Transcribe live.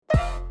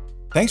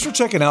Thanks for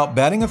checking out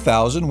Batting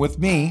 1,000 with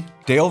me,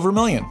 Dale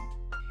Vermillion.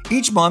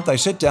 Each month, I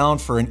sit down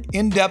for an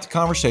in-depth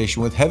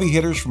conversation with heavy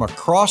hitters from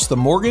across the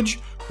mortgage,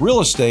 real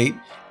estate,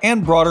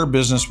 and broader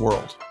business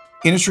world.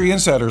 Industry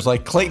insiders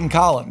like Clayton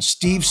Collins,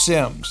 Steve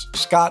Sims,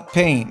 Scott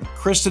Payne,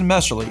 Kristen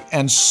Messerly,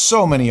 and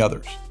so many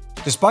others.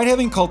 Despite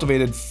having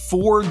cultivated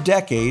 4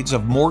 decades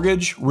of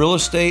mortgage, real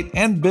estate,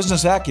 and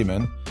business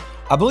acumen,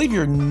 I believe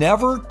you're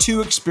never too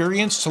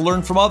experienced to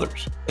learn from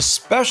others,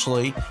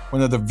 especially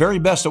when they're the very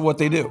best at what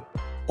they do.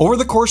 Over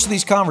the course of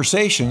these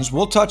conversations,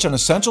 we'll touch on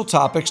essential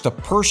topics to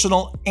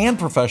personal and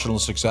professional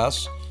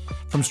success,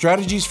 from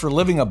strategies for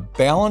living a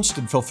balanced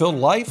and fulfilled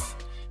life,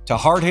 to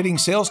hard-hitting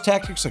sales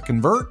tactics that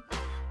convert,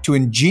 to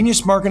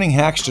ingenious marketing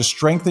hacks to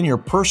strengthen your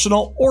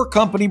personal or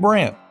company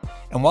brand.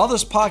 And while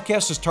this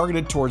podcast is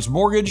targeted towards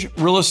mortgage,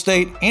 real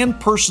estate, and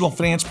personal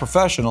finance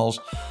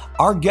professionals,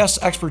 our guest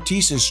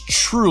expertise is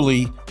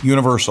truly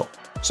universal.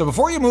 So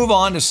before you move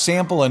on to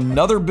sample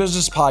another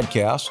business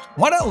podcast,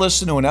 why not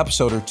listen to an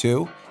episode or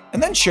two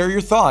and then share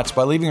your thoughts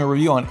by leaving a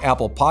review on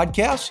Apple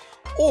Podcasts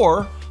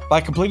or by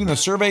completing the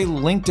survey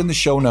linked in the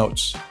show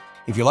notes.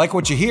 If you like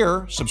what you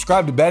hear,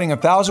 subscribe to Batting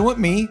 1,000 with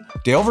me,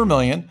 Dale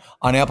Vermillion,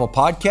 on Apple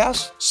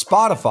Podcasts,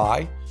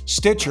 Spotify,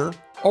 Stitcher,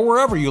 or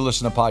wherever you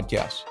listen to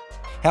podcasts.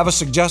 Have a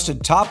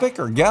suggested topic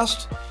or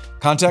guest?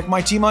 Contact my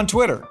team on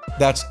Twitter.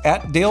 That's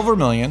 @Dale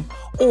Vermillion,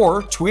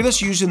 or tweet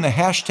us using the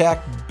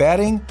hashtag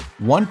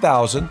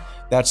Batting1000.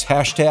 That's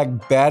hashtag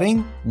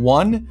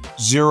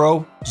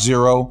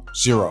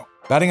Batting1000.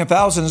 Batting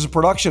 1,000 is a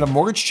production of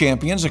Mortgage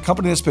Champions, a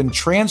company that's been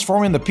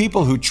transforming the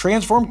people who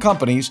transform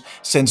companies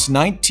since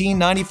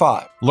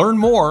 1995. Learn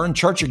more and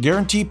chart your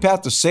guaranteed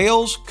path to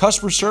sales,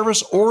 customer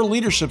service, or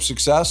leadership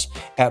success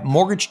at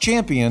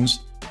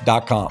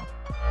mortgagechampions.com.